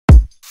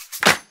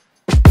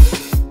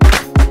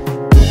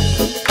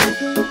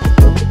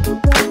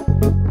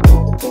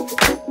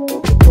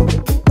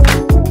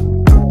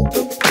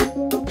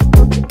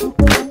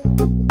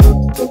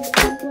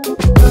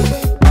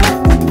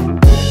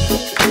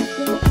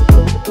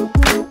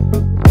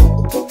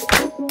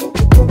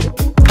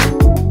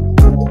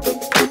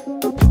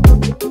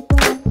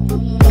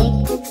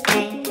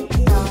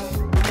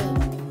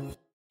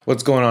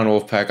What's going on,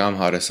 Wolfpack? I'm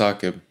Hada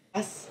Saqib.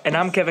 And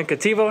I'm Kevin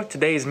Kativo.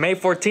 Today is May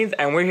 14th,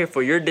 and we're here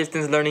for your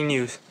distance learning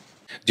news.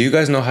 Do you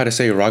guys know how to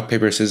say rock,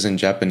 paper, scissors in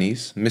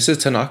Japanese?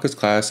 Mrs. Tanaka's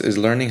class is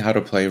learning how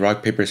to play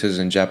rock, paper, scissors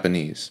in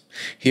Japanese.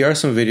 Here are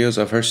some videos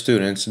of her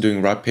students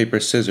doing rock, paper,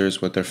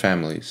 scissors with their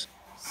families.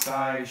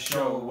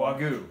 Saisho wa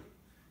goo,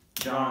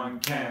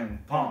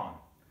 janken pon,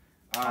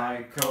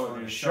 aiko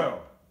de sho.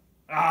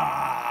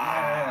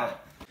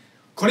 Ah!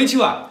 こんにち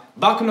は。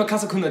僕の家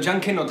族のじゃ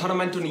んけんのトーナ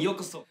メントによう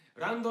こそ。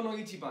ラウンドの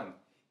1番、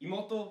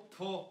妹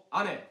と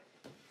姉。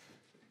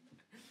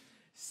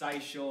最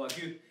初はグ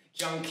ー、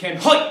じゃんけん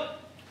ほい。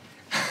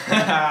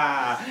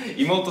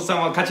妹さ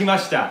んは勝ちま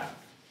した。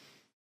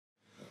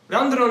ラ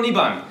ウンドの2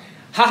番、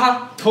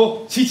母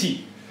と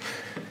父。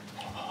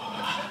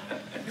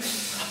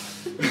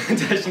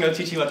私の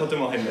父はとて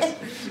も変です。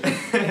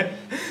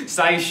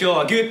最初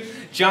はグー、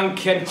じゃん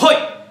けんほい。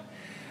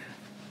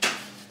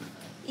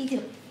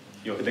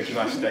よくでき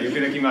ました。よく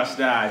できまし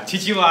た。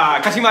父は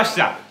勝ちまし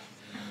た。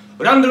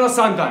ラウンドの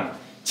3番、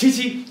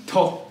父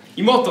と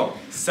妹。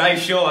最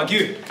初はグ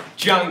ー、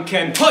じゃん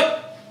けんほい。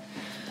勝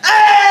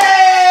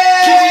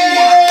ち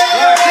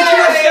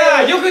まし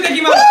た。よくで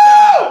きました。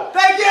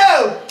Thank you!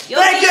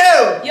 Thank you!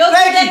 よく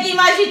でき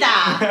ました。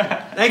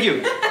Thank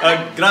you.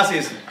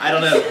 Gracias. I don't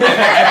know.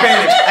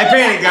 I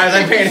panicked, guys.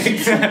 I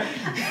panicked.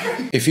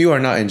 If you are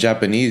not in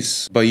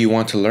Japanese, but you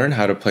want to learn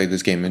how to play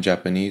this game in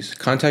Japanese,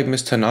 contact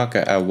Ms.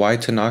 Tanaka at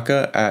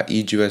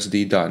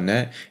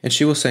ytanaka@ejusd.net and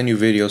she will send you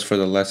videos for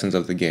the lessons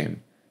of the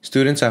game.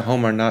 Students at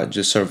home are not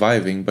just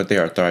surviving, but they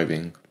are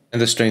thriving. And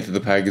the strength of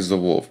the pack is the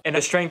wolf. And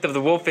the strength of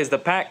the wolf is the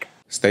pack.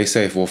 Stay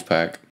safe, Wolfpack.